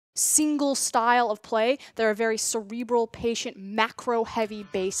single style of play. They're a very cerebral, patient, macro-heavy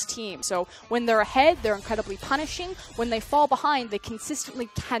base team. So when they're ahead, they're incredibly punishing. When they fall behind, they consistently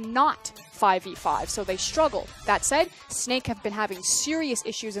cannot 5v5, so they struggle. That said, Snake have been having serious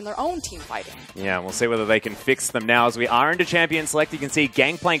issues in their own team fighting. Yeah, we'll see whether they can fix them now. As we are into Champion Select, you can see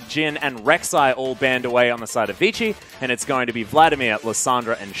Gangplank, Jin, and Rek'Sai all banned away on the side of Vici, and it's going to be Vladimir,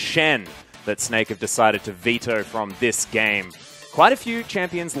 Lissandra, and Shen that Snake have decided to veto from this game. Quite a few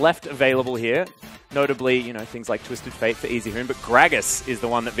champions left available here. Notably, you know, things like Twisted Fate for easyhoon, but Gragas is the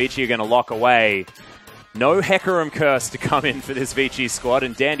one that Vici are going to lock away. No Hecarim Curse to come in for this Vici squad,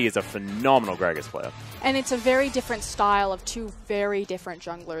 and Dandy is a phenomenal Gragas player. And it's a very different style of two very different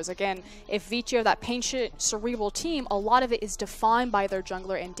junglers. Again, if Vici are that patient, cerebral team, a lot of it is defined by their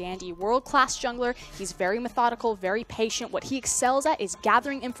jungler and Dandy. World-class jungler, he's very methodical, very patient. What he excels at is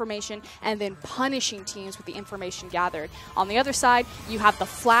gathering information and then punishing teams with the information gathered. On the other side, you have the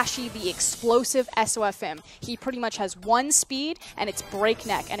flashy, the explosive SOFM. He pretty much has one speed, and it's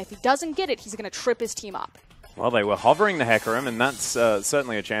breakneck. And if he doesn't get it, he's going to trip his team up. Well, they were hovering the Hecarim, and that's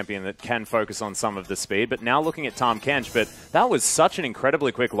certainly a champion that can focus on some of the speed. But now looking at Tahm Kench, but that was such an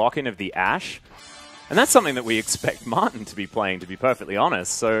incredibly quick lock-in of the Ashe. And that's something that we expect Martin to be playing, to be perfectly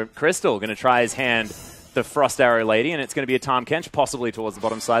honest. So Crystal going to try his hand, the Frost Arrow Lady, and it's going to be a Tahm Kench possibly towards the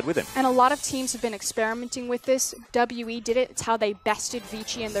bottom side with him. And a lot of teams have been experimenting with this. WE did it. It's how they bested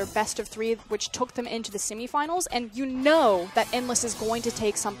Vici in their best of three, which took them into the semifinals. And you know that Endless is going to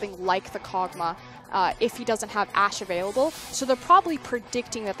take something like the Kog'Maw if he doesn't have Ashe available. So they're probably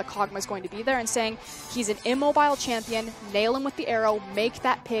predicting that the Kog'Maw is going to be there and saying, he's an immobile champion, nail him with the arrow, make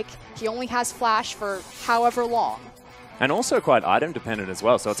that pick. He only has flash for however long. And also quite item dependent as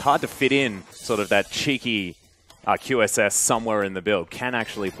well, so it's hard to fit in sort of that cheeky QSS somewhere in the build. Can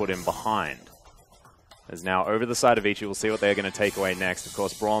actually put him behind. As now over the side of Vici, we'll see what they're going to take away next. Of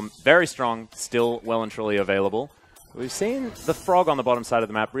course, Braum, very strong, still well and truly available. We've seen the Frog on the bottom side of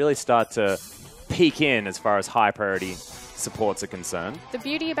the map really start to peek in as far as high priority supports are concerned. The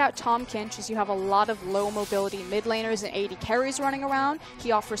beauty about Tahm Kench is you have a lot of low mobility mid laners and AD carries running around.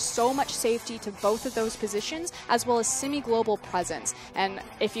 He offers so much safety to both of those positions, as well as semi-global presence. And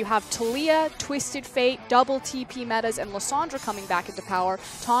if you have Taliyah, Twisted Fate, double TP metas, and Lissandra coming back into power,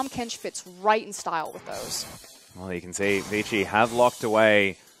 Tahm Kench fits right in style with those. Well, you can see Vici have locked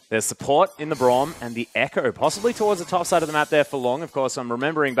away there's support in the Braum and the Echo, possibly towards the top side of the map there for long. Of course, I'm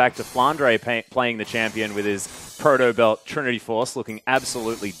remembering back to Flandre playing the champion with his Proto Belt Trinity Force, looking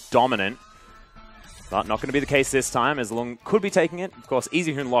absolutely dominant. But not going to be the case this time, as Long could be taking it. Of course,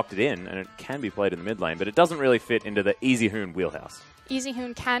 easyhoon locked it in, and it can be played in the mid lane, but it doesn't really fit into the easyhoon wheelhouse.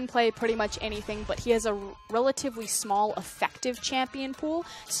 easyhoon can play pretty much anything, but he has a relatively small, effective champion pool.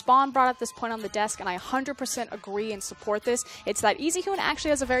 Spawn brought up this point on the desk, and I 100% agree and support this. It's that easyhoon actually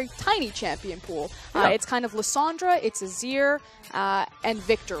has a very tiny champion pool. Yeah. It's kind of Lissandra, it's Azir, and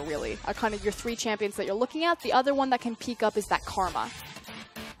Victor, really, are kind of your three champions that you're looking at. The other one that can peak up is that Karma.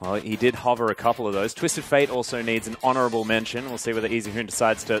 Well, he did hover a couple of those. Twisted Fate also needs an honorable mention. We'll see whether easyhoon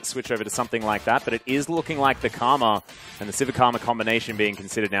decides to switch over to something like that, but it is looking like the Karma and the Sivir Karma combination being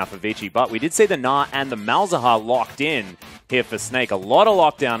considered now for Vici. But we did see the Gnar and the Malzahar locked in here for Snake. A lot of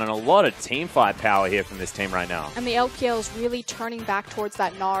lockdown and a lot of teamfight power here from this team right now. And the LPL is really turning back towards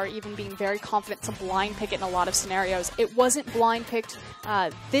that Gnar, even being very confident to blind pick it in a lot of scenarios. It wasn't blind picked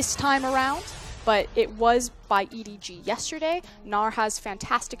this time around, but it was by EDG yesterday. Gnar has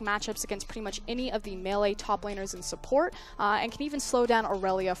fantastic matchups against pretty much any of the melee top laners in support, and can even slow down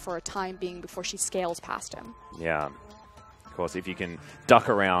Aurelia for a time being before she scales past him. Yeah. Of course, if you can duck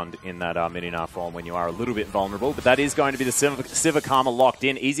around in that mini-Gnar form when you are a little bit vulnerable. But that is going to be the Sivir Karma locked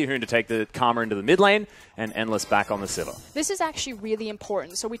in. easyhoon to take the Karma into the mid lane, and Endless back on the Sivir. This is actually really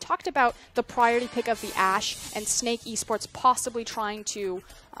important. So we talked about the priority pick of the Ashe and Snake eSports possibly trying to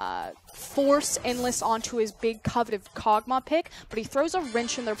force Endless onto his big coveted Kog'Maw pick, but he throws a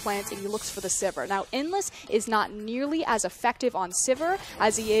wrench in their plans and he looks for the Sivir. Now, Endless is not nearly as effective on Sivir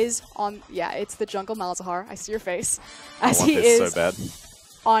as he is on, yeah, it's the jungle Malzahar, I see your face, as he is so bad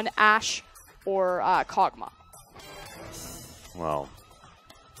on Ashe or Kog'Maw. Well,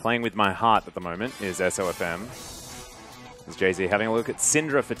 playing with my heart at the moment is SOFM. Is Jay-Z having a look at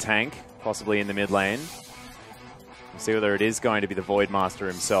Syndra for tank, possibly in the mid lane. We'll see whether it is going to be the Void Master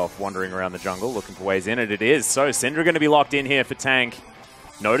himself wandering around the jungle, looking for ways in, and it is. So Syndra going to be locked in here for tank.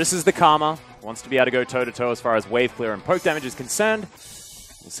 Notices the Karma, wants to be able to go toe-to-toe as far as wave clear and poke damage is concerned.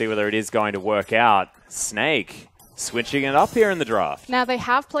 We'll see whether it is going to work out. Snake switching it up here in the draft. Now, they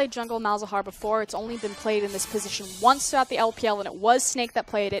have played jungle Malzahar before. It's only been played in this position once throughout the LPL, and it was Snake that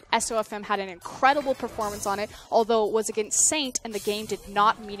played it. SOFM had an incredible performance on it, although it was against Saint, and the game did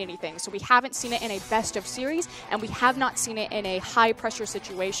not mean anything. So we haven't seen it in a best of series, and we have not seen it in a high-pressure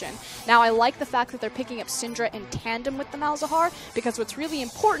situation. Now, I like the fact that they're picking up Syndra in tandem with the Malzahar, because what's really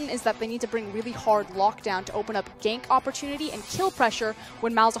important is that they need to bring really hard lockdown to open up gank opportunity and kill pressure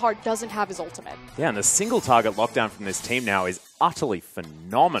when Malzahar doesn't have his ultimate. Yeah, and the single target lockdown from this team now is utterly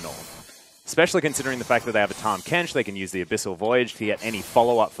phenomenal. Especially considering the fact that they have a Tahm Kench, they can use the Abyssal Voyage to get any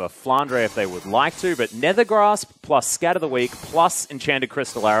follow-up for Flandre if they would like to, but Nether Grasp plus Scatter the Weak plus Enchanted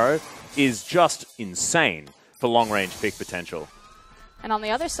Crystal Arrow is just insane for long-range pick potential. And on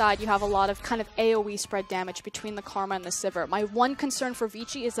the other side, you have a lot of kind of AoE spread damage between the Karma and the Sivir. My one concern for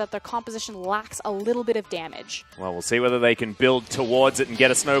Vici is that their composition lacks a little bit of damage. Well, we'll see whether they can build towards it and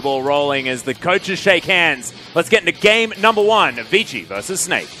get a snowball rolling as the coaches shake hands. Let's get into game number 1, Vici versus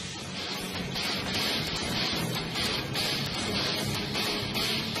Snake.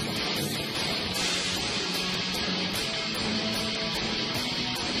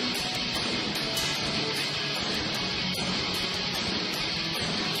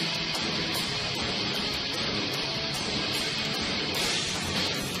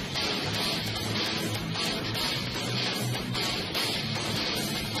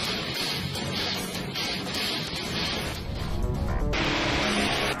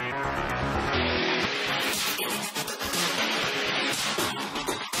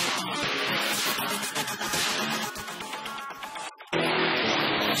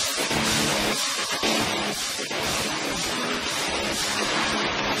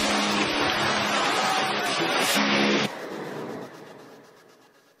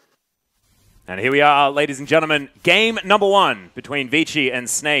 And here we are, ladies and gentlemen, game number 1 between Vici and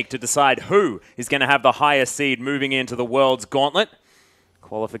Snake to decide who is going to have the highest seed moving into the World's Gauntlet.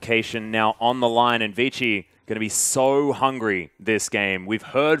 Qualification now on the line, and Vici going to be so hungry this game. We've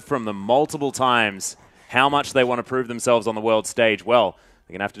heard from them multiple times how much they want to prove themselves on the world stage. Well,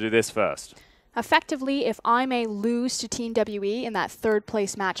 they're going to have to do this first. Effectively, if I may lose to Team WE in that 3rd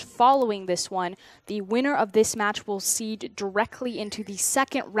place match following this one, the winner of this match will seed directly into the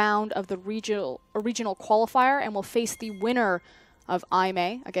 2nd round of the regional qualifier and will face the winner of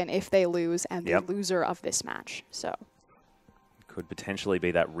IMA, again, if they lose, and the loser of this match. So could potentially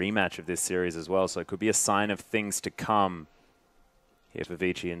be that rematch of this series as well, so it could be a sign of things to come here for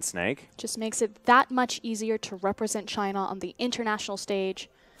Vici and Snake. Just makes it that much easier to represent China on the international stage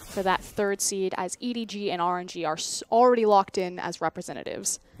for that 3rd seed, as EDG and RNG are already locked in as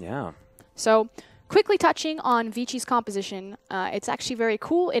representatives. Yeah. So quickly touching on Vici's composition, it's actually very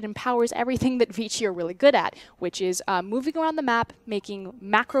cool. It empowers everything that Vici are really good at, which is moving around the map, making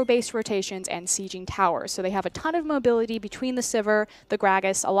macro-based rotations, and sieging towers. So they have a ton of mobility between the Sivir, the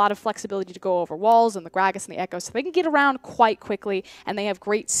Gragas, a lot of flexibility to go over walls, and the Gragas and the Echo, so they can get around quite quickly, and they have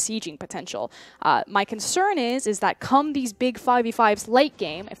great sieging potential. My concern is that come these big 5v5s late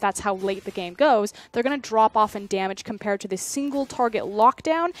game, if that's how late the game goes, they're going to drop off in damage compared to this single target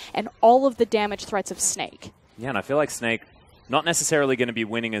lockdown and all of the damage threats of Snake. Yeah, and I feel like Snake not necessarily going to be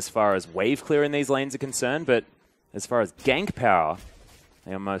winning as far as wave clear in these lanes are concerned, but as far as gank power,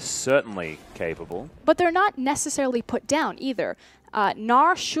 they are most certainly capable. But they're not necessarily put down either.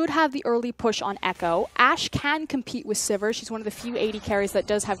 Gnar should have the early push on Echo. Ashe can compete with Sivir. She's one of the few AD carries that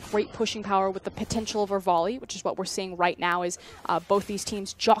does have great pushing power with the potential of her volley, which is what we're seeing right now is both these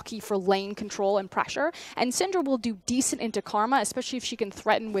teams jockey for lane control and pressure. And Syndra will do decent into Karma, especially if she can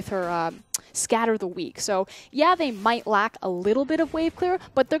threaten with her Scatter the Weak. So yeah, they might lack a little bit of wave clear,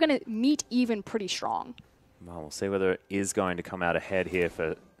 but they're going to meet even pretty strong. Well, we'll see whether it is going to come out ahead here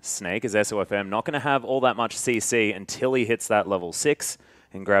for Snake, as SOFM not going to have all that much CC until he hits that level 6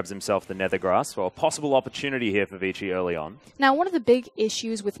 and grabs himself the Nether Grass. So a possible opportunity here for Vici early on. Now, one of the big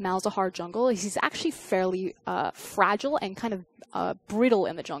issues with Malzahar jungle is he's actually fairly fragile and kind of brittle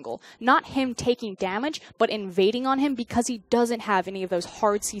in the jungle. Not him taking damage, but invading on him because he doesn't have any of those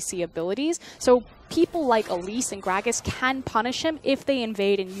hard CC abilities. So people like Elise and Gragas can punish him if they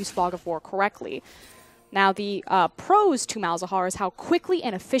invade and use Fog of War correctly. Now, the pros to Malzahar is how quickly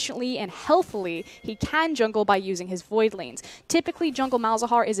and efficiently and healthily he can jungle by using his Void lanes. Typically, jungle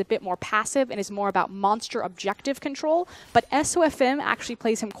Malzahar is a bit more passive and is more about monster objective control, but SOFM actually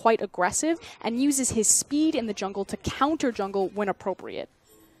plays him quite aggressive and uses his speed in the jungle to counter jungle when appropriate.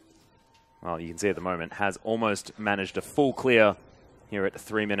 Well, you can see at the moment, has almost managed a full clear here at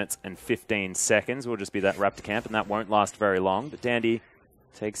 3 minutes and 15 seconds. Will just be that Raptor camp, and that won't last very long, but Dandy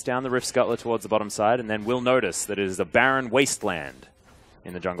takes down the Rift Scuttler towards the bottom side, and then will notice that it is a barren wasteland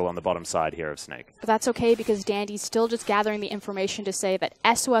in the jungle on the bottom side here of Snake. But that's okay because Dandy's still just gathering the information to say that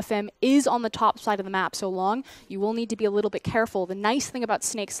SOFM is on the top side of the map so long. You will need to be a little bit careful. The nice thing about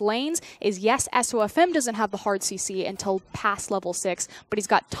Snake's lanes is, yes, SOFM doesn't have the hard CC until past level 6, but he's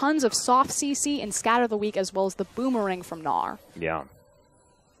got tons of soft CC and Scatter the Weak as well as the Boomerang from Gnar. Yeah.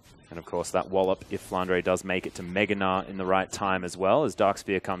 And of course that wallop, if Flandre does make it to Mega Gnar in the right time as well, as Dark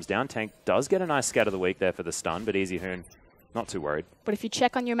Sphere comes down. Tank does get a nice Scatter the Weak there for the stun, but Easy Hoon not too worried. But if you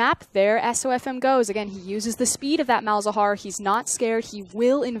check on your map, there SOFM goes. Again, he uses the speed of that Malzahar. He's not scared. He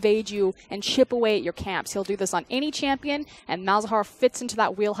will invade you and chip away at your camps. He'll do this on any champion, and Malzahar fits into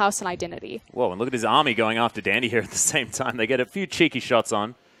that wheelhouse and identity. Whoa, and look at his army going after Dandy here at the same time. They get a few cheeky shots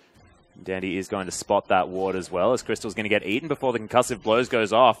on. Dandy is going to spot that ward as well, as Crystal's going to get eaten before the concussive blows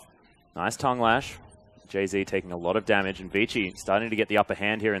goes off. Nice tongue lash. Jay-Z taking a lot of damage, and Vici starting to get the upper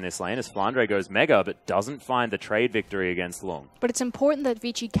hand here in this lane as Flandre goes Mega, but doesn't find the trade victory against Lung. But it's important that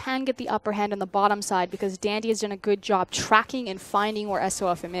Vici can get the upper hand on the bottom side because Dandy has done a good job tracking and finding where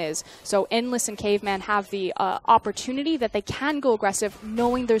SOFM is. So Endless and Caveman have the opportunity that they can go aggressive,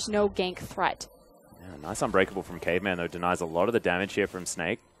 knowing there's no gank threat. Yeah, nice Unbreakable from Caveman, though, denies a lot of the damage here from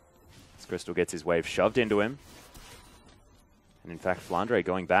Snake. As Crystal gets his wave shoved into him. And in fact, Flandre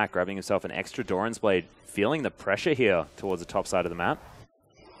going back, grabbing himself an extra Doran's Blade, feeling the pressure here towards the top side of the map.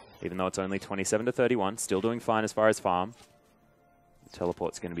 Even though it's only 27 to 31, still doing fine as far as farm. The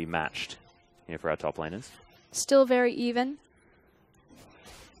teleport's going to be matched here for our top laners. Still very even.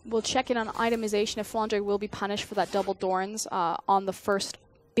 We'll check in on itemization if Flandre will be punished for that double Doran's on the first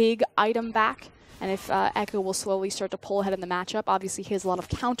big item back. And if Echo will slowly start to pull ahead in the matchup. Obviously, he has a lot of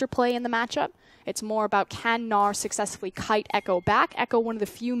counterplay in the matchup. It's more about can Gnar successfully kite Echo back. Echo, one of the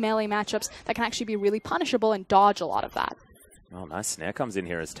few melee matchups that can actually be really punishable and dodge a lot of that. Oh, nice snare comes in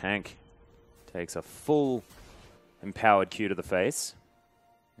here as Tank takes a full empowered Q to the face.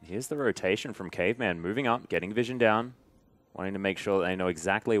 And here's the rotation from Caveman, moving up, getting vision down, wanting to make sure that they know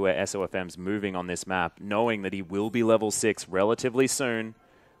exactly where SOFM's moving on this map, knowing that he will be level 6 relatively soon.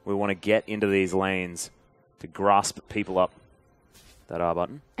 We want to get into these lanes to grasp people up. That R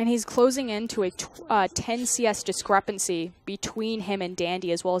button. And he's closing into a 10 CS discrepancy between him and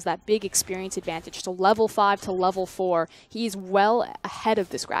Dandy, as well as that big experience advantage. So level 5 to level 4, he's well ahead of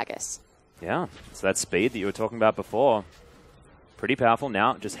this Gragas. Yeah, so that speed that you were talking about before, pretty powerful.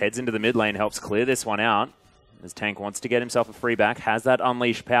 Now just heads into the mid lane, helps clear this one out. As Tank wants to get himself a free back, has that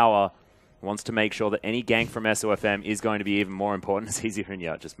unleashed power, wants to make sure that any gank from SOFM is going to be even more important as Easy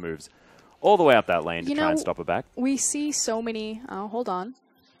Hunya just moves all the way up that lane to try and stop her back. We see so many... Oh, hold on.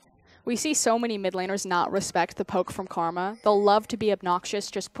 We see so many mid laners not respect the poke from Karma. They'll love to be obnoxious,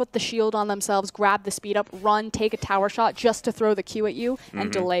 just put the shield on themselves, grab the speed up, run, take a tower shot just to throw the Q at you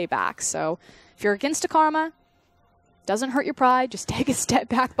and delay back. So if you're against a Karma, doesn't hurt your pride, just take a step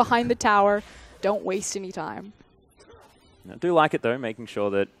back behind the tower. Don't waste any time. I do like it though, making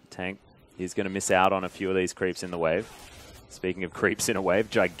sure that Tank is going to miss out on a few of these creeps in the wave. Speaking of creeps in a wave,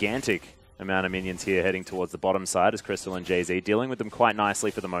 gigantic amount of minions here heading towards the bottom side as Crystal and Jay-Z dealing with them quite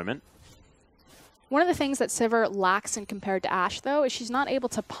nicely for the moment. One of the things that Sivir lacks in compared to Ashe, though, is she's not able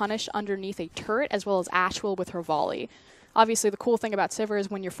to punish underneath a turret as well as Ashe will with her volley. Obviously, the cool thing about Sivir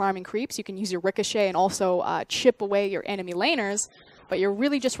is when you're farming creeps, you can use your Ricochet and also chip away your enemy laners, but you're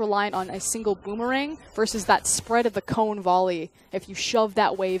really just reliant on a single Boomerang versus that spread of the cone volley if you shove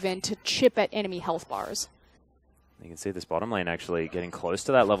that wave in to chip at enemy health bars. You can see this bottom lane actually getting close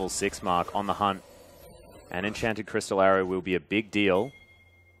to that level 6 mark on the hunt. And Enchanted Crystal Arrow will be a big deal.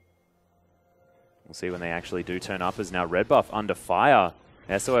 We'll see when they actually do turn up as now red buff under fire.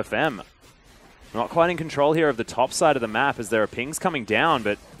 SOFM not quite in control here of the top side of the map as there are pings coming down,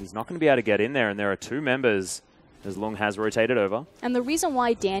 but he's not going to be able to get in there, and there are 2 members as Lung has rotated over. And the reason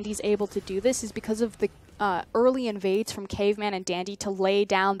why Dandy's able to do this is because of the early invades from Caveman and Dandy to lay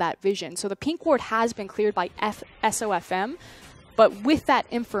down that vision. So the pink ward has been cleared by SOFM, but with that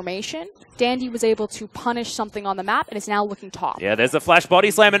information, Dandy was able to punish something on the map and is now looking top. Yeah, there's a flash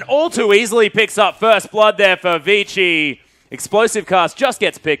body slam and all too easily picks up first blood there for Vici. Explosive cast just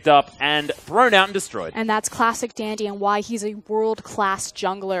gets picked up and thrown out and destroyed. And that's classic Dandy and why he's a world-class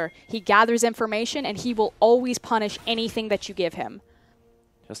jungler. He gathers information and he will always punish anything that you give him.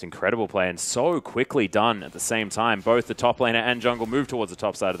 Just incredible play and so quickly done at the same time. Both the top laner and jungle move towards the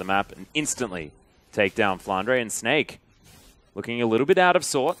top side of the map and instantly take down Flandre and Snake. Looking a little bit out of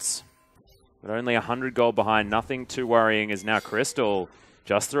sorts, but only 100 gold behind. Nothing too worrying as now Crystal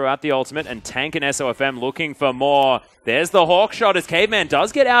just threw out the ultimate and Tank and SOFM looking for more. There's the Hawk shot as Caveman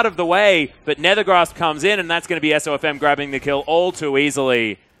does get out of the way, but Nethergrasp comes in and that's going to be SOFM grabbing the kill all too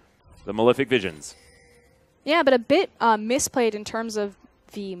easily. The Malefic Visions. Yeah, but a bit misplayed in terms of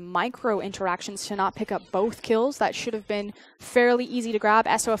the micro interactions to not pick up both kills. That should have been fairly easy to grab.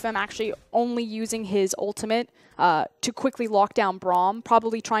 SOFM actually only using his ultimate to quickly lock down Braum,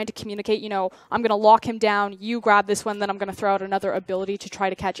 probably trying to communicate, you know, I'm going to lock him down, you grab this one, then I'm going to throw out another ability to try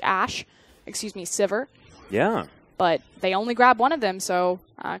to catch Sivir. Yeah. But they only grab one of them, so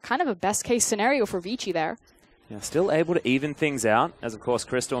kind of a best-case scenario for Vici there. Yeah, still able to even things out, as of course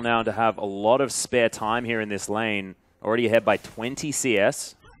Crystal now to have a lot of spare time here in this lane. Already ahead by 20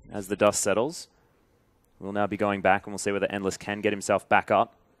 CS as the dust settles. We'll now be going back and we'll see whether Endless can get himself back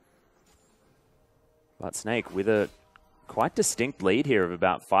up. But Snake with a quite distinct lead here of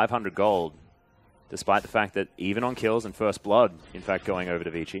about 500 gold, despite the fact that even on kills and first blood, in fact, going over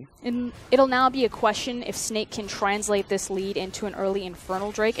to Vici. And it'll now be a question if Snake can translate this lead into an early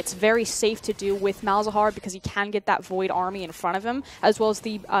Infernal Drake. It's very safe to do with Malzahar because he can get that Void army in front of him, as well as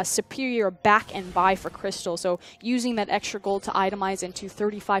the superior back and buy for Crystal. So using that extra gold to itemize into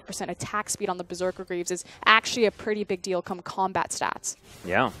 35% attack speed on the Berserker Greaves is actually a pretty big deal come combat stats.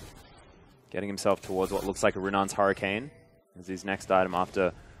 Yeah. Getting himself towards what looks like a Runan's Hurricane as his next item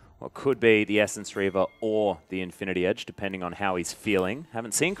after what could be the Essence Reaver or the Infinity Edge, depending on how he's feeling.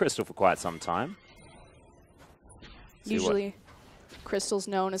 Haven't seen Crystal for quite some time. Usually, Crystal's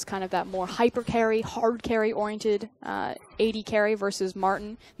known as kind of that more hyper carry, hard carry oriented AD carry versus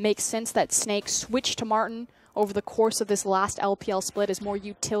Martin. Makes sense that Snake switched to Martin over the course of this last LPL split as more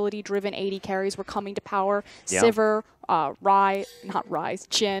utility driven AD carries were coming to power. Yeah. Sivir,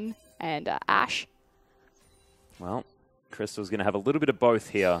 Jhin, and Ashe. Well, Crystal's going to have a little bit of both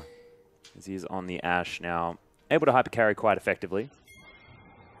here as he's on the Ashe now. Able to hyper carry quite effectively.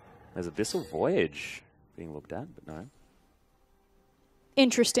 There's Abyssal Voyage being looked at, but no.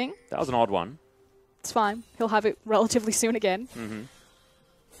 Interesting. That was an odd one. It's fine. He'll have it relatively soon again.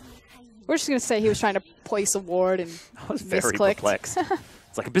 We're just going to say he was trying to place a ward and I was very perplexed.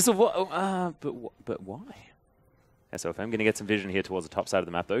 It's like Abyssal Voyage, but why? SOFM going to get some vision here towards the top side of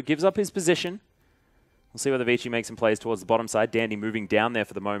the map, though. Gives up his position. We'll see whether Vici makes some plays towards the bottom side. Dandy moving down there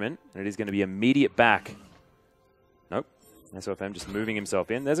for the moment. And it is going to be immediate back. Nope. SOFM just moving himself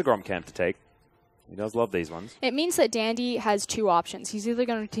in. There's a Grom camp to take. He does love these ones. It means that Dandy has two options. He's either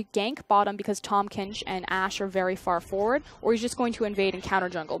going to gank bottom because Tahm Kench and Ashe are very far forward, or he's just going to invade and counter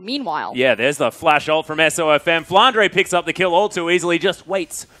jungle. Meanwhile... Yeah, there's the flash ult from SOFM. Flandre picks up the kill all too easily, just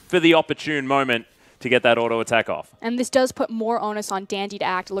waits for the opportune moment to get that auto attack off. And this does put more onus on Dandy to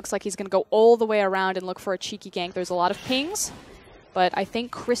act. It looks like he's going to go all the way around and look for a cheeky gank. There's a lot of pings, but I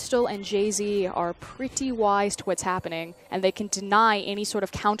think Crystal and Jay-Z are pretty wise to what's happening, and they can deny any sort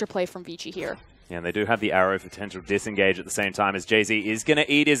of counterplay from Vici here. Yeah, and they do have the arrow for potential disengage at the same time as Jay-Z is going to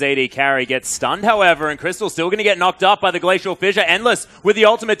eat his AD carry. Gets stunned, however, and Crystal's still going to get knocked up by the Glacial Fissure. Endless with the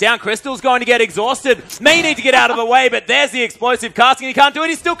ultimate down. Crystal's going to get exhausted. May need to get out of the way, but there's the explosive casting. He can't do it.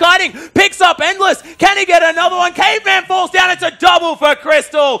 He's still kiting. Picks up Endless. Can he get another one? Caveman falls down. It's a double for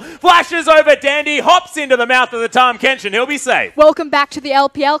Crystal. Flashes over Dandy. Hops into the mouth of the Tahm Kench, and he'll be safe. Welcome back to the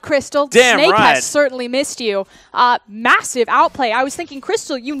LPL, Crystal. Damn Snake right. has certainly missed you. Massive outplay. I was thinking,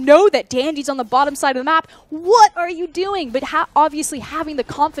 Crystal, you know that Dandy's on the bottom side of the map. What are you doing? But obviously having the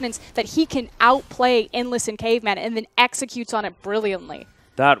confidence that he can outplay Endless and Caveman and then executes on it brilliantly.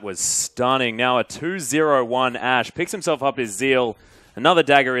 That was stunning. Now a 2-0-1 Ashe. Picks himself up his Zeal. Another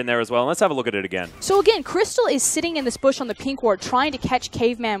dagger in there as well. Let's have a look at it again. So again, Crystal is sitting in this bush on the pink ward trying to catch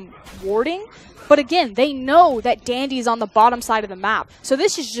Caveman warding. But again, they know that Dandy's on the bottom side of the map. So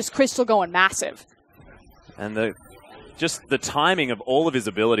this is just Crystal going massive. And just the timing of all of his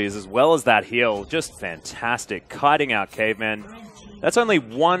abilities, as well as that heal, just fantastic. Kiting out Caveman. That's only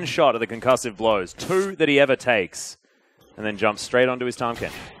one shot of the concussive blows, 2 that he ever takes, and then jumps straight onto his Tahm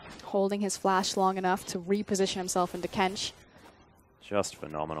Kench. Holding his flash long enough to reposition himself into Kench. Just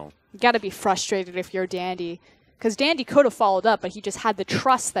phenomenal. You gotta be frustrated if you're Dandy, because Dandy could have followed up, but he just had the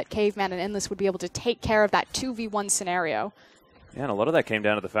trust that Caveman and Endless would be able to take care of that 2v1 scenario. Yeah, and a lot of that came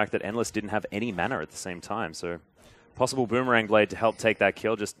down to the fact that Endless didn't have any mana at the same time, so possible Boomerang Blade to help take that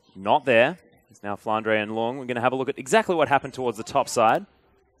kill, just not there. It's now Flandre and Long. We're going to have a look at exactly what happened towards the top side.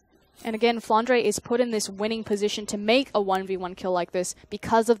 And again, Flandre is put in this winning position to make a 1v1 kill like this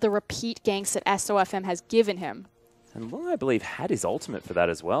because of the repeat ganks that SOFM has given him. And Long, I believe, had his ultimate for that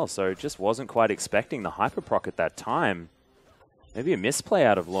as well, so just wasn't quite expecting the Hyperproc at that time. Maybe a misplay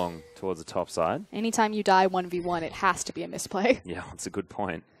out of Long towards the top side. Anytime you die 1v1, it has to be a misplay. Yeah, that's a good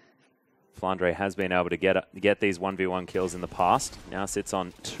point. Flandre has been able to get these 1v1 kills in the past. Now sits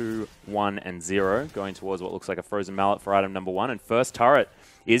on 2-1-0, going towards what looks like a Frozen Mallet for item number 1. And first turret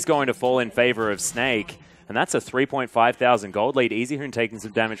is going to fall in favor of Snake. And that's a 3,500 gold lead. easyhoon taking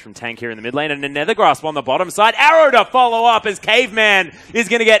some damage from Tank here in the mid lane. And a Nether Grasp on the bottom side. Arrow to follow up as Caveman is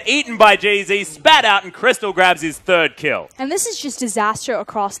going to get eaten by GZ. Spat out and Crystal grabs his 3rd kill. And this is just disaster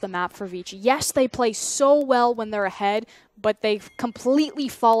across the map for Vici. Yes, they play so well when they're ahead, but they completely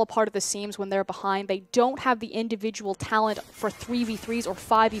fall apart at the seams when they're behind. They don't have the individual talent for 3v3s or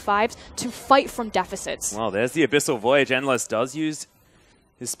 5v5s to fight from deficits. Well, there's the Abyssal Voyage. Endless does use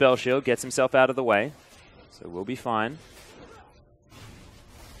his spell shield, gets himself out of the way. So we'll be fine.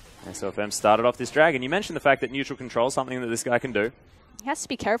 SOFM started off this dragon. You mentioned the fact that neutral control is something that this guy can do. He has to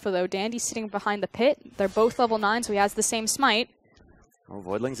be careful, though. Dandy's sitting behind the pit. They're both level 9, so he has the same smite. Oh,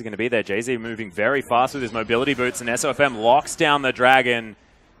 Voidlings are going to be there. JZ moving very fast with his mobility boots, and SOFM locks down the dragon.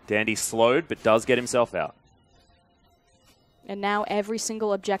 Dandy slowed, but does get himself out. And now every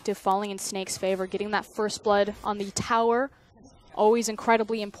single objective falling in Snake's favor. Getting that first blood on the tower, always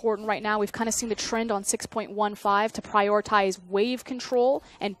incredibly important right now. We've kind of seen the trend on 6.15 to prioritize wave control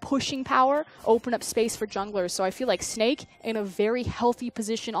and pushing power, open up space for junglers. So I feel like Snake in a very healthy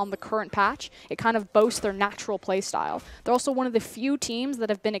position on the current patch. It kind of boasts their natural play style. They're also one of the few teams that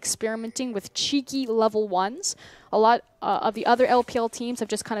have been experimenting with cheeky level 1s. A lot of the other LPL teams have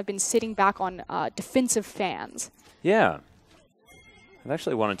just kind of been sitting back on defensive fans. Yeah. I've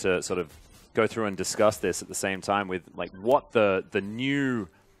actually wanted to sort of go through and discuss this at the same time with like what the new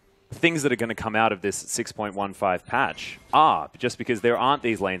things that are going to come out of this 6.15 patch are, just because there aren't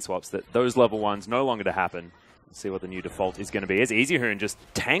these lane swaps, that those level 1s no longer to happen. Let's see what the new default is going to be. As easyhoon just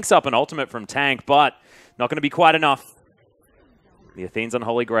tanks up an ultimate from Tank, but not going to be quite enough. The Athene's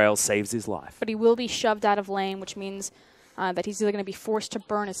Unholy Grail saves his life. But he will be shoved out of lane, which means that he's either going to be forced to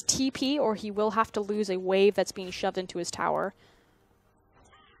burn his TP or he will have to lose a wave that's being shoved into his tower.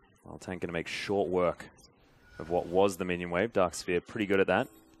 Well, Tank going to make short work of what was the minion wave. Dark Sphere, pretty good at that.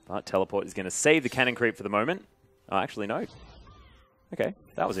 But Teleport is going to save the cannon creep for the moment. Oh, actually, no. Okay,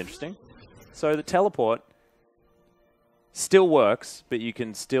 that was interesting. So the Teleport still works, but you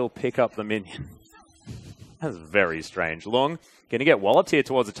can still pick up the minion. That's very strange. Lung going to get walloped here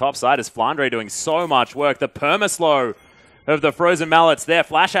towards the top side as Flandre doing so much work. The perma-slow of the Frozen Mallets there.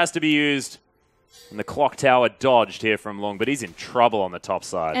 Flash has to be used. And the clock tower dodged here from Lung, but he's in trouble on the top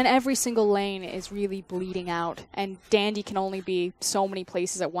side. And every single lane is really bleeding out. And Dandy can only be so many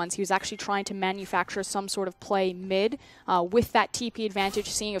places at once. He was actually trying to manufacture some sort of play mid with that TP advantage,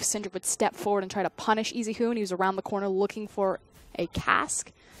 seeing if Syndra would step forward and try to punish easyhoon. He was around the corner looking for a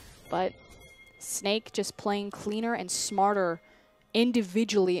cask. But Snake just playing cleaner and smarter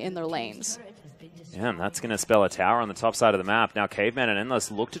individually in their lanes. Yeah, and that's going to spell a tower on the top side of the map. Now Caveman and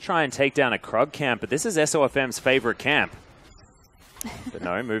Endless look to try and take down a Krug camp, but this is SOFM's favorite camp. But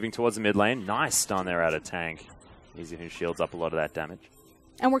no, moving towards the mid lane. Nice stun there out of Tank. easyhoon shields up a lot of that damage.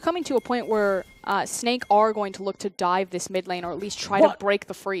 And we're coming to a point where Snake are going to look to dive this mid lane or at least try to break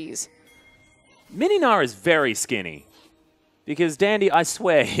the freeze. Mininar is very skinny because Dandy, I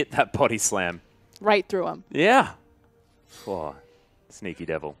swear, hit that body slam. Right through him. Yeah. Oh, sneaky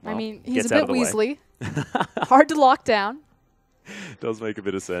devil. Well, I mean, he's gets a bit Weasley. Hard to lock down. Does make a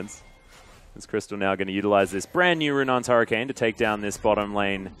bit of sense. Is Crystal now going to utilize this brand new Runon's Hurricane to take down this bottom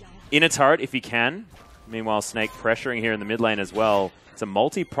lane inner turret if he can? Meanwhile, Snake pressuring here in the mid lane as well. It's a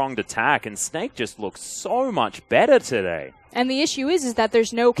multi-pronged attack, and Snake just looks so much better today. And the issue is that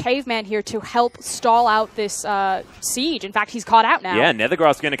there's no Caveman here to help stall out this siege. In fact, he's caught out now. Yeah,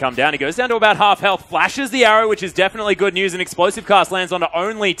 Nethergrass going to come down. He goes down to about half health, flashes the arrow, which is definitely good news. An explosive cast lands onto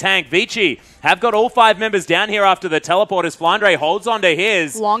only Tank. Vici have got all 5 members down here after the teleport as Flandre holds onto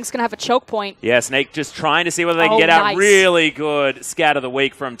his. Long's going to have a choke point. Yeah, Snake just trying to see whether they can get out. Really good scat of the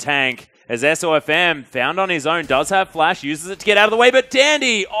week from Tank. As SOFM, found on his own, does have flash, uses it to get out of the way, but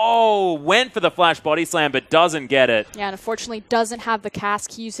Dandy, went for the flash body slam, but doesn't get it. Yeah, and unfortunately doesn't have the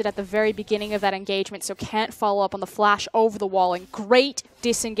cask. He used it at the very beginning of that engagement, so can't follow up on the flash over the wall. And great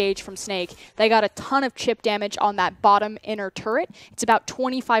disengage from Snake. They got a ton of chip damage on that bottom inner turret. It's about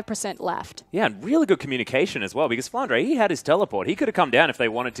 25% left. Yeah, and really good communication as well, because Flandre, he had his teleport. He could have come down if they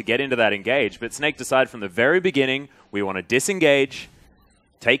wanted to get into that engage, but Snake decided from the very beginning, we want to disengage.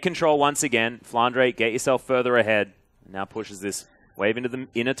 Take control once again. Flandre, get yourself further ahead. Now pushes this wave into the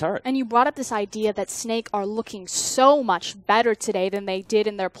inner turret. And you brought up this idea that Snake are looking so much better today than they did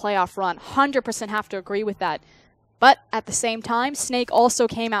in their playoff run. 100% have to agree with that. But at the same time, Snake also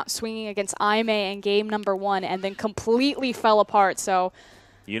came out swinging against Aimee in game number 1 and then completely fell apart. So,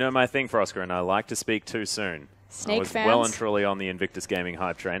 you know my thing, Frosker, and I like to speak too soon. Snake I was fans, well and truly on the Invictus Gaming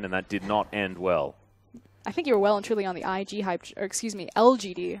hype train, and that did not end well. I think you were well and truly on the IG hype, or excuse me,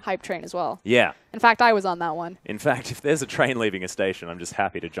 LGD hype train as well. Yeah. In fact, I was on that one. In fact, if there's a train leaving a station, I'm just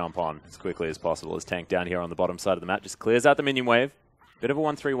happy to jump on as quickly as possible. As Tank down here on the bottom side of the map just clears out the minion wave. Bit of a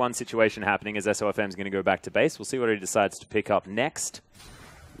 1-3-1 situation happening as SOFM's going to go back to base. We'll see what he decides to pick up next.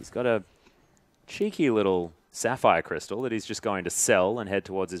 He's got a cheeky little sapphire crystal that he's just going to sell and head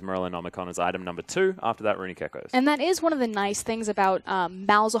towards his Merlinomicon as item number 2 after that Runic Echoes. And that is one of the nice things about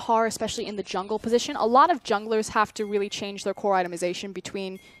Malzahar, especially in the jungle position. A lot of junglers have to really change their core itemization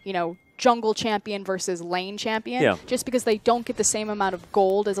between, you know, jungle champion versus lane champion, just because they don't get the same amount of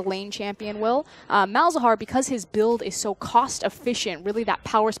gold as a lane champion will. Malzahar, because his build is so cost efficient, really that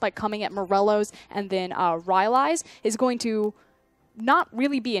power spike coming at Morello's and then Rylai's is going to not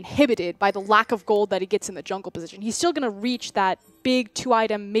really be inhibited by the lack of gold that he gets in the jungle position. He's still going to reach that big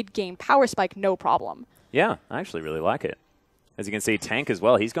 2-item mid-game power spike, no problem. Yeah, I actually really like it. As you can see, Tank as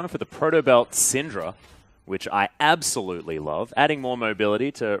well. He's going for the Proto Belt Syndra, which I absolutely love. Adding more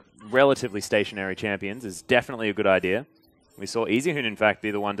mobility to relatively stationary champions is definitely a good idea. We saw EasyHoon, in fact,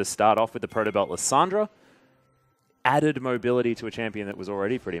 be the one to start off with the Proto Belt Lissandra. Added mobility to a champion that was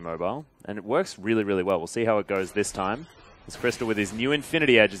already pretty mobile, and it works really, really well. We'll see how it goes this time. As Crystal with his new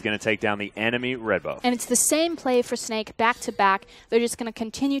Infinity Edge is going to take down the enemy red buff. And it's the same play for Snake back to back. They're just going to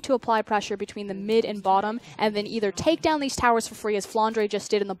continue to apply pressure between the mid and bottom and then either take down these towers for free as Flandre just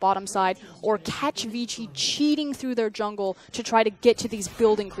did in the bottom side or catch Vici cheating through their jungle to try to get to these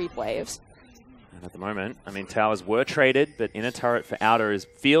building creep waves. And at the moment, I mean, towers were traded, but inner turret for outer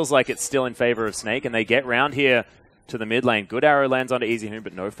feels like it's still in favor of Snake, and they get round here to the mid lane. Good arrow lands onto EasyHoon,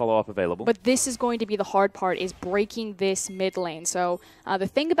 but no follow-up available. But this is going to be the hard part, is breaking this mid lane. So the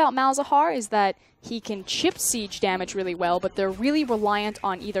thing about Malzahar is that he can chip siege damage really well, but they're really reliant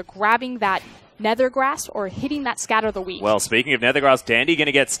on either grabbing that Nethergrass or hitting that Scatter the Weak. Well, speaking of Nethergrass, Dandy going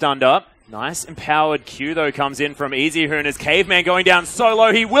to get stunned up. Nice empowered Q, though, comes in from EasyHoon as Caveman going down so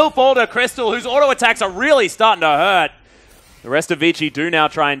low. He will fall to Crystal, whose auto attacks are really starting to hurt. The rest of Vici do now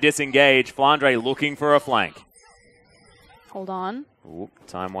try and disengage. Flandre looking for a flank. Hold on. Ooh,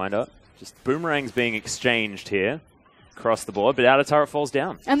 time wind up. Just boomerangs being exchanged here across the board, but outer turret falls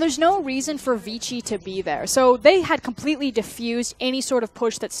down. And there's no reason for Vici to be there. So they had completely diffused any sort of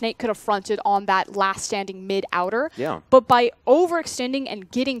push that Snake could have fronted on that last standing mid-outer. Yeah. But by overextending and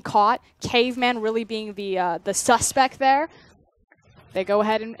getting caught, Caveman really being the suspect there, they go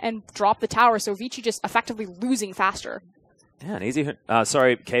ahead and drop the tower, so Vici just effectively losing faster. Yeah, an easy...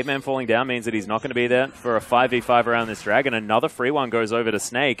 sorry, Caveman falling down means that he's not going to be there for a 5v5 around this dragon. Another free one goes over to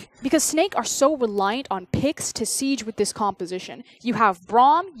Snake. Because Snake are so reliant on picks to siege with this composition. You have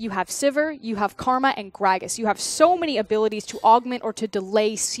Braum, you have Sivir, you have Karma, and Gragas. You have so many abilities to augment or to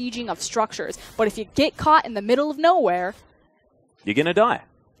delay sieging of structures. But if you get caught in the middle of nowhere... you're going to die.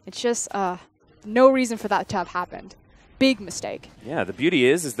 It's just no reason for that to have happened. Big mistake. Yeah, the beauty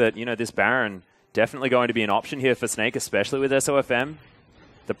is that, you know, this Baron... definitely going to be an option here for Snake, especially with SOFM.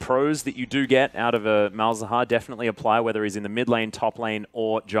 The pros that you do get out of a Malzahar definitely apply, whether he's in the mid lane, top lane,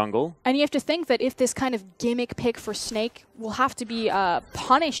 or jungle. And you have to think that if this kind of gimmick pick for Snake will have to be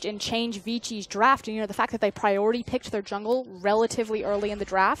punished and change Vici's draft, and you know, the fact that they priority picked their jungle relatively early in the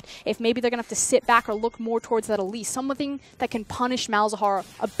draft, if maybe they're going to have to sit back or look more towards that Elise, something that can punish Malzahar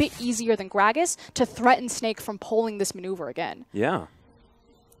a bit easier than Gragas to threaten Snake from pulling this maneuver again. Yeah.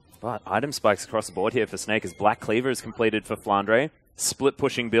 But item spikes across the board here for Snake as Black Cleaver is completed for Flandre. Split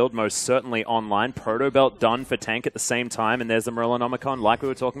pushing build most certainly online. Proto Belt done for Tank at the same time. And there's the Merlinomicon like we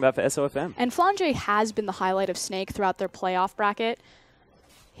were talking about for SOFM. And Flandre has been the highlight of Snake throughout their playoff bracket.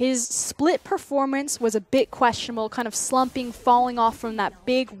 His split performance was a bit questionable, kind of slumping, falling off from that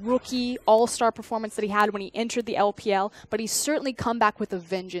big rookie all-star performance that he had when he entered the LPL, but he's certainly come back with a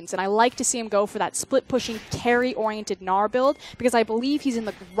vengeance, and I like to see him go for that split-pushing, carry-oriented Gnar build, because I believe he's in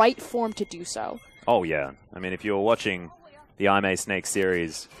the right form to do so. Oh, yeah. I mean, if you were watching the IMA Snake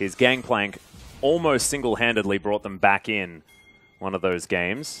series, his Gangplank almost single-handedly brought them back in one of those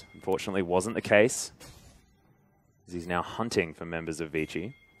games. Unfortunately, wasn't the case. He's now hunting for members of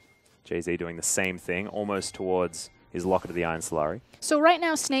Vici. Jay-Z doing the same thing, almost towards his Locket of the Iron Solari. So right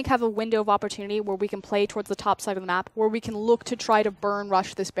now, Snake have a window of opportunity where we can play towards the top side of the map, where we can look to try to burn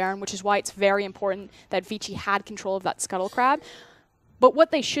rush this Baron, which is why it's very important that Vici had control of that Scuttle Crab. But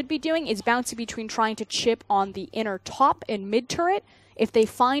what they should be doing is bouncing between trying to chip on the inner top and mid turret. If they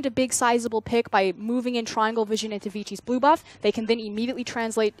find a big sizable pick by moving in triangle vision into Vici's blue buff, they can then immediately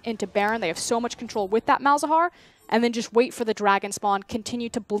translate into Baron. They have so much control with that Malzahar, and then just wait for the dragon spawn, continue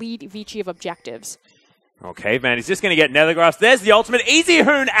to bleed Vici of objectives. Oh, Caveman, he's just going to get Nethergrass. There's the ultimate.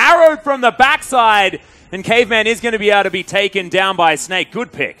 EasyHoon arrowed from the backside, and Caveman is going to be able to be taken down by Snake.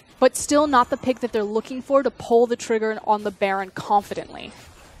 Good pick. but still not the pick that they're looking for to pull the trigger on the Baron confidently.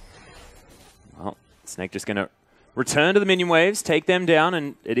 Well, Snake just going to return to the minion waves, take them down,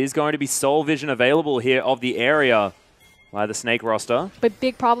 and it is going to be Soul Vision available here of the area by the Snake roster. But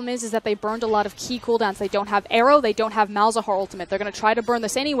big problem is that they burned a lot of key cooldowns. They don't have Arrow, they don't have Malzahar ultimate. They're going to try to burn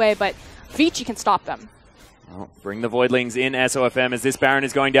this anyway, but Vici can stop them. Well, bring the Voidlings in SOFM as this Baron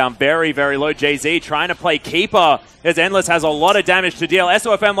is going down very, very low. JZ trying to play Keeper as Endless has a lot of damage to deal.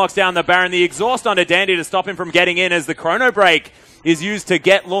 SOFM locks down the Baron. The exhaust onto Dandy to stop him from getting in as the Chrono Break is used to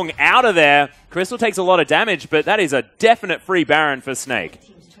get Lung out of there. Crystal takes a lot of damage, but that is a definite free Baron for Snake.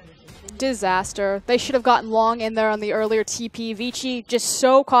 Disaster. They should have gotten Long in there on the earlier TP. Vici just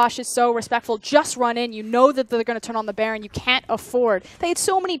so cautious, so respectful. Just run in. You know that they're going to turn on the Baron. You can't afford. They had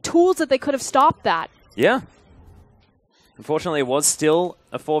so many tools that they could have stopped that. Yeah. Unfortunately, it was still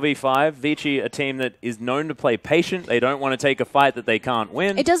a 4v5. Vici, a team that is known to play patient. They don't want to take a fight that they can't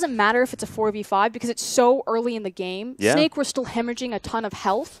win. It doesn't matter if it's a 4v5 because it's so early in the game. Yeah. Snake were still hemorrhaging a ton of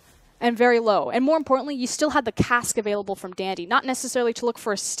health and very low. And more importantly, you still had the cask available from Dandy. Not necessarily to look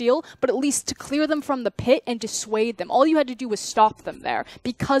for a steal, but at least to clear them from the pit and dissuade them. All you had to do was stop them there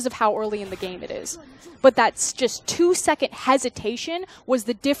because of how early in the game it is. But that's just 2-second hesitation was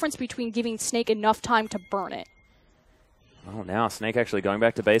the difference between giving Snake enough time to burn it. Oh, now Snake actually going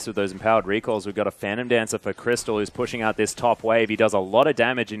back to base with those empowered recalls. We've got a Phantom Dancer for Crystal who's pushing out this top wave. He does a lot of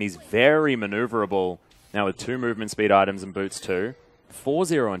damage and he's very maneuverable now with 2 movement speed items and boots too.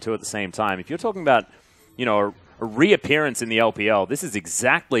 4-0 and 2 at the same time. If you're talking about, you know, a reappearance in the LPL, this is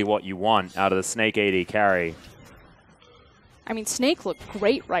exactly what you want out of the Snake AD carry. I mean, Snake looked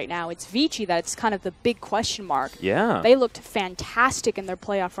great right now. It's Vici that's kind of the big question mark. Yeah. They looked fantastic in their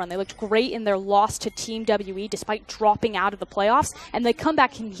playoff run. They looked great in their loss to Team WE despite dropping out of the playoffs. And they come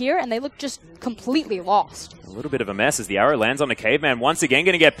back in here and they look just completely lost. A little bit of a mess as the arrow lands on the Caveman. Once again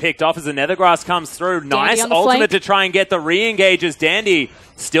going to get picked off as the Nethergrass comes through. Nice ultimate to try and get the re-engage as Dandy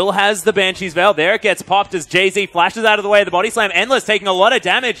still has the Banshee's Veil. There it gets popped as JZ flashes out of the way of the body slam. Endless taking a lot of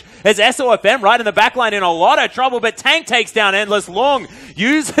damage as SOFM right in the backline in a lot of trouble, but Tank takes down Endless. Long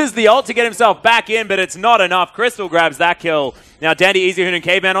uses the ult to get himself back in, but it's not enough. Crystal grabs that kill. Now Dandy, Easyhoon and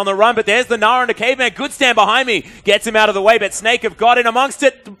Caveman on the run, but there's the Nara and the Caveman. Good stand behind me. Gets him out of the way, but Snake have got in amongst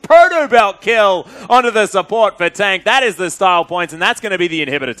it. The Proto Belt kill onto the support for Tank. That is the style points, and that's going to be the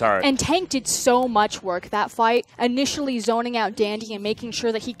inhibitor turret. And Tank did so much work that fight, initially zoning out Dandy and making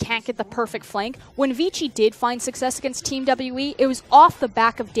sure that he can't get the perfect flank. When Vici did find success against Team WE, it was off the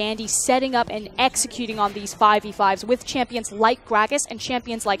back of Dandy setting up and executing on these 5v5s with champions like Gragas and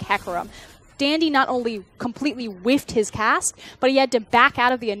champions like Hecarim. Dandy not only completely whiffed his cast, but he had to back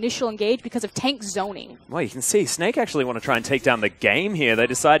out of the initial engage because of Tank zoning. Well, you can see Snake actually want to try and take down the game here. They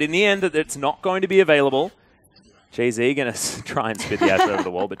decide in the end that it's not going to be available. JZ going to try and spit the ash over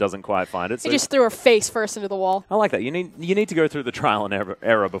the wall, but doesn't quite find it. So he just threw her face first into the wall. I like that. You need to go through the trial and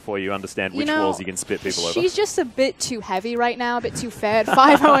error before you understand which walls you can spit people over. She's just a bit too heavy right now, a bit too fed.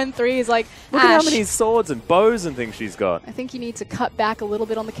 5-0-3 is like, look at how many swords and bows and things she's got. I think you need to cut back a little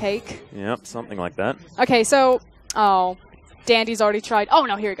bit on the cake. Yep, something like that. Okay, so, Dandy's already tried. Oh,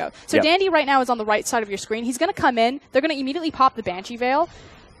 no, here we go. So Dandy right now is on the right side of your screen. He's going to come in. They're going to immediately pop the Banshee Veil.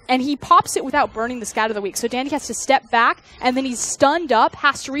 And he pops it without burning the Scout of the Week. So Dandy has to step back, and then he's stunned up,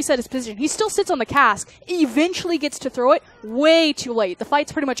 has to reset his position. He still sits on the cask, eventually gets to throw it way too late. The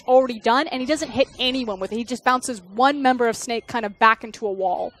fight's pretty much already done, and he doesn't hit anyone with it. He just bounces one member of Snake kind of back into a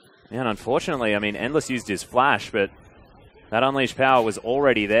wall. Yeah, and unfortunately, I mean, Endless used his flash, but that Unleashed Power was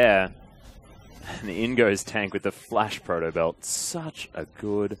already there. And in goes Tank with the Flash Proto Belt. Such a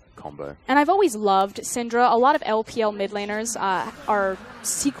good combo. And I've always loved Syndra. A lot of LPL mid laners are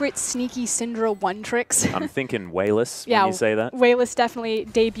secret, sneaky Syndra one tricks. I'm thinking Wayless when you say that. Wayless definitely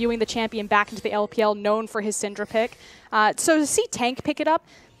debuting the champion back into the LPL, known for his Syndra pick. So to see Tank pick it up,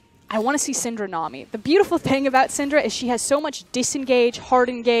 I want to see Syndra Nami. The beautiful thing about Syndra is she has so much disengage, hard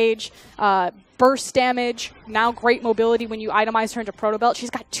engage, burst damage, now great mobility when you itemize her into Proto Belt.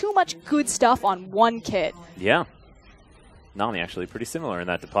 She's got too much good stuff on one kit. Yeah. Nami actually pretty similar in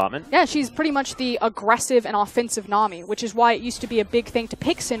that department. Yeah, she's pretty much the aggressive and offensive Nami, which is why it used to be a big thing to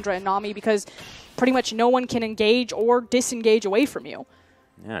pick Syndra and Nami because pretty much no one can engage or disengage away from you.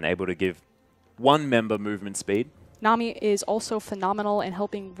 Yeah, and able to give one member movement speed. Nami is also phenomenal in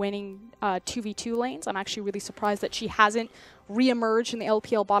helping winning 2v2 lanes. I'm actually really surprised that she hasn't re-emerged in the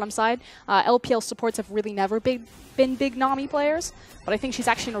LPL bottom side. LPL supports have really never been big Nami players, but I think she's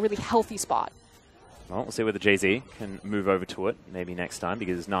actually in a really healthy spot. Well, we'll see whether JZ can move over to it maybe next time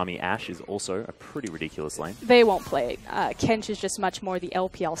because Nami Ashe is also a pretty ridiculous lane. They won't play it. Kench is just much more the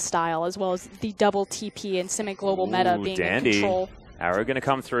LPL style as well as the double TP and semi-global meta being in control. Arrow going to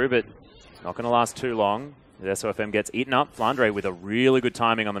come through, but not going to last too long. The SOFM gets eaten up. Flandre with a really good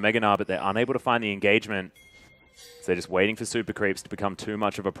timing on the Mega Gnar, but they're unable to find the engagement. So they're just waiting for super creeps to become too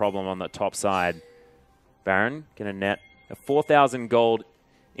much of a problem on the top side. Baron going to net a 4,000 gold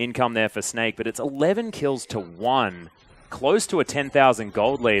income there for Snake, but it's 11 kills to 1. Close to a 10,000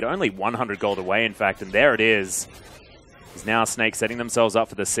 gold lead. Only 100 gold away, in fact, and there it is. Is now Snake setting themselves up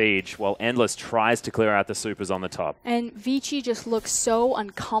for the siege while Endless tries to clear out the supers on the top. And Vici just looks so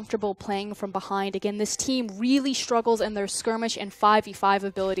uncomfortable playing from behind. Again, this team really struggles in their skirmish and 5v5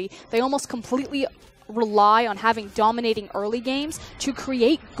 ability. They almost completely rely on having dominating early games to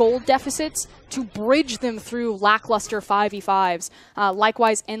create gold deficits to bridge them through lackluster 5v5s.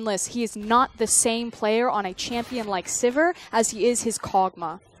 Likewise, Endless, he is not the same player on a champion like Sivir as he is his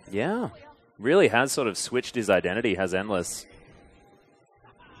Kog'Maw. Yeah. Really has sort of switched his identity, has Endless.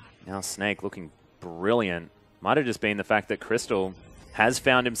 Now Snake looking brilliant. Might have just been the fact that Crystal has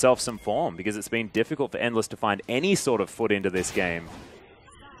found himself some form, because it's been difficult for Endless to find any sort of foot into this game.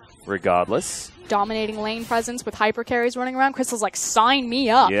 Regardless. Dominating lane presence with hyper carries running around. Crystal's like, sign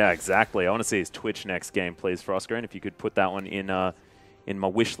me up. Yeah, exactly. I want to see his Twitch next game, please, Frosco. And if you could put that one in my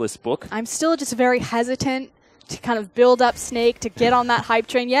wish list book. I'm still just very hesitant to kind of build up Snake to get on that hype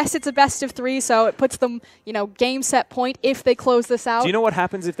train. Yes, it's a best of 3, so it puts them, you know, game set point if they close this out. Do you know what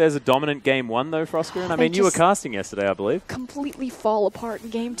happens if there's a dominant game 1, though, Frosco? I mean, you were casting yesterday, I believe. Completely fall apart in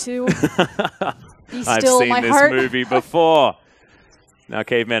game 2. I've seen this movie before. Now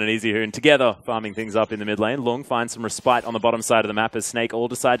Caveman and easyHoon together farming things up in the mid lane. Lung finds some respite on the bottom side of the map as Snake all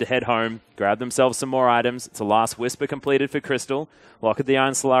decide to head home, grab themselves some more items. It's a last Whisper completed for Crystal. Lock of the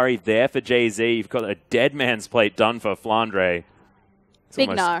Iron Solari there for Jay-Z. You've got a Dead Man's Plate done for Flandre. Big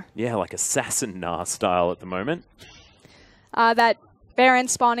Gnar. Yeah, like Assassin Gnar style at the moment. That Baron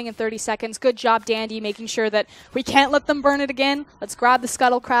spawning in 30 seconds. Good job, Dandy, making sure that we can't let them burn it again. Let's grab the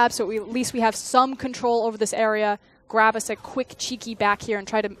Scuttle Crab so at least we have some control over this area. Grab us a quick cheeky back here and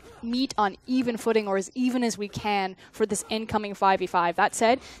try to meet on even footing, or as even as we can, for this incoming 5v5. That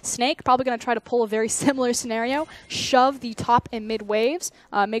said, Snake probably going to try to pull a very similar scenario, shove the top and mid waves,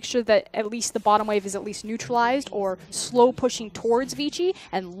 make sure that at least the bottom wave is at least neutralized or slow pushing towards Vici,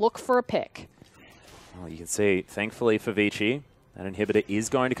 and look for a pick. Well, you can see, thankfully for Vici, that inhibitor is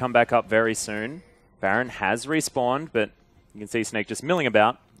going to come back up very soon. Baron has respawned, but you can see Snake just milling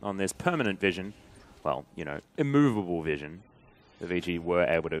about on this permanent vision. Well, you know, immovable vision that Vici were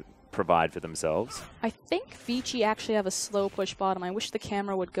able to provide for themselves. I think Vici actually have a slow push bottom. I wish the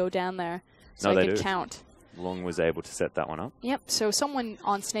camera would go down there so I could count. Lung was able to set that one up. Yep, so someone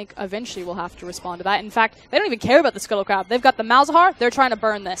on Snake eventually will have to respond to that. In fact, they don't even care about the Scuttle Crab. They've got the Malzahar. They're trying to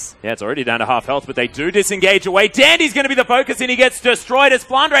burn this. Yeah, it's already down to half health, but they do disengage away. Dandy's going to be the focus, and he gets destroyed as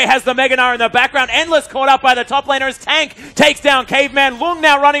Flandre has the Mega Gnar in the background. Endless caught up by the top laner as Tank takes down Caveman. Lung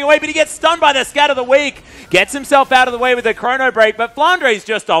now running away, but he gets stunned by the Scat of the Week. Gets himself out of the way with the Chrono Break, but Flandre's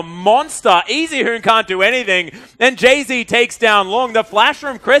just a monster. easyHoon can't do anything. And Jay-Z takes down Lung. The flash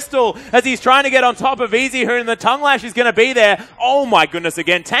from Crystal as he's trying to get on top of easyHoon, and the tongue lash is going to be there. Oh my goodness,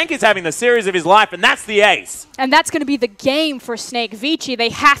 again. Tank is having the series of his life, and that's the ace. And that's going to be the game for Snake. Vici, they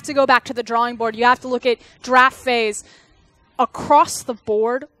have to go back to the drawing board. You have to look at draft phase. Across the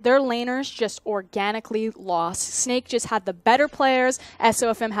board, their laners just organically lost. Snake just had the better players,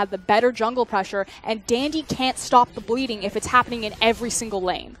 SOFM had the better jungle pressure, and Dandy can't stop the bleeding if it's happening in every single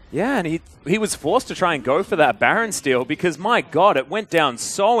lane. Yeah, and he was forced to try and go for that Baron steal because, my God, it went down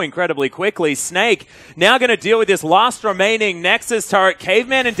so incredibly quickly. Snake now going to deal with this last remaining Nexus turret.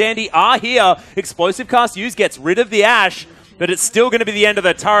 Caveman and Dandy are here. Explosive cast used gets rid of the Ashe. But it's still going to be the end of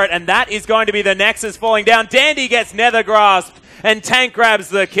the turret, and that is going to be the Nexus falling down. Dandy gets Nether Grasp, and Tank grabs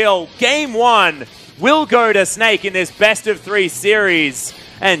the kill. Game 1 will go to Snake in this best of 3 series,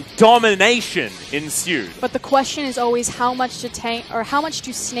 and domination ensued. But the question is always how much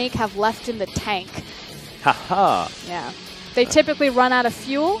do Snake have left in the tank? Haha. Yeah. They typically run out of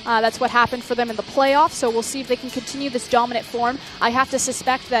fuel. That's what happened for them in the playoffs, so we'll see if they can continue this dominant form. I have to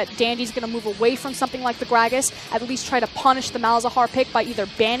suspect that Dandy's going to move away from something like the Gragas, at least try to punish the Malzahar pick by either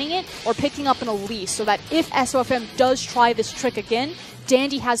banning it or picking up an Elise, so that if SOFM does try this trick again,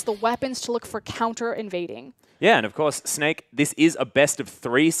 Dandy has the weapons to look for counter-invading. Yeah, and of course, Snake, this is a best of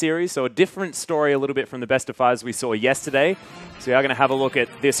 3 series, so a different story a little bit from the best of 5s we saw yesterday. So we are going to have a look at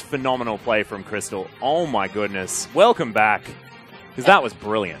this phenomenal play from Crystal. Oh my goodness. Welcome back. Because that was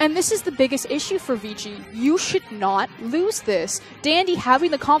brilliant. And this is the biggest issue for Vici. You should not lose this. Dandy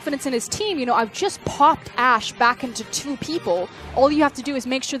having the confidence in his team, you know, I've just popped Ashe back into 2 people. All you have to do is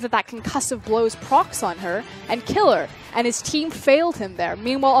make sure that that concussive blows procs on her and kill her. And his team failed him there.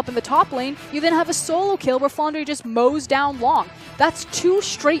 Meanwhile, up in the top lane, you then have a solo kill where Flandre just mows down Long. That's 2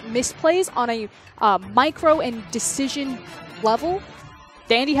 straight misplays on a micro and decision level.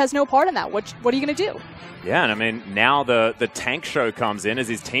 Dandy has no part in that. What are you going to do? Yeah, and I mean, now the tank show comes in as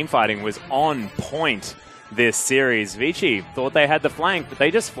his team fighting was on point this series. Vici thought they had the flank, but they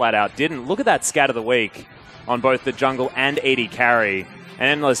just flat out didn't. Look at that scat of the week on both the jungle and AD carry. And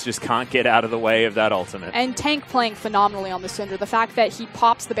Endless just can't get out of the way of that ultimate. And Tank playing phenomenally on the Syndra. The fact that he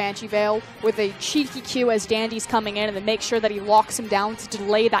pops the Banshee Veil with a cheeky Q as Dandy's coming in and then make sure that he locks him down to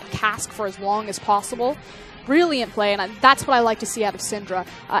delay that cask for as long as possible. Brilliant play, and that's what I like to see out of Syndra.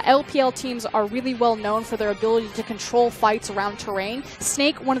 LPL teams are really well known for their ability to control fights around terrain.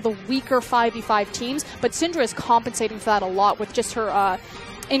 Snake, one of the weaker 5v5 teams, but Syndra is compensating for that a lot with just her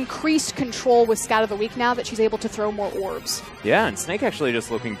increased control with Scat of the Week now that she's able to throw more orbs. Yeah, and Snake actually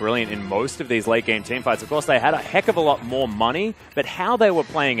just looking brilliant in most of these late-game teamfights. Of course, they had a heck of a lot more money, but how they were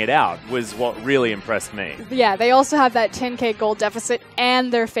playing it out was what really impressed me. Yeah, they also have that 10k gold deficit,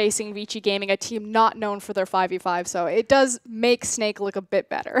 and they're facing Vici Gaming, a team not known for their 5v5, so it does make Snake look a bit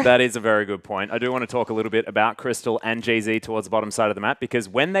better. That is a very good point. I do want to talk a little bit about Crystal and Jay-Z towards the bottom side of the map, because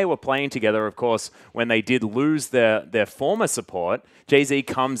when they were playing together, of course, when they did lose their former support, Jay-Z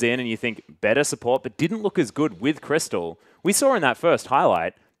comes in and you think better support, but didn't look as good with Crystal. We saw in that first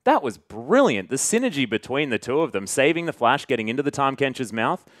highlight, that was brilliant. The synergy between the two of them, saving the flash, getting into the Time Kench's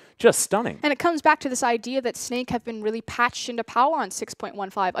mouth, just stunning. And it comes back to this idea that Snake have been really patched into power on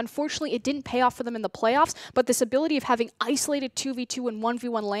 6.15. Unfortunately, it didn't pay off for them in the playoffs, but this ability of having isolated 2v2 and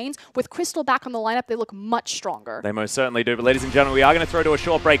 1v1 lanes, with Crystal back on the lineup, they look much stronger. They most certainly do. But ladies and gentlemen, we are going to throw to a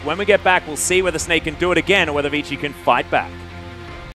short break. When we get back, we'll see whether Snake can do it again or whether Vici can fight back.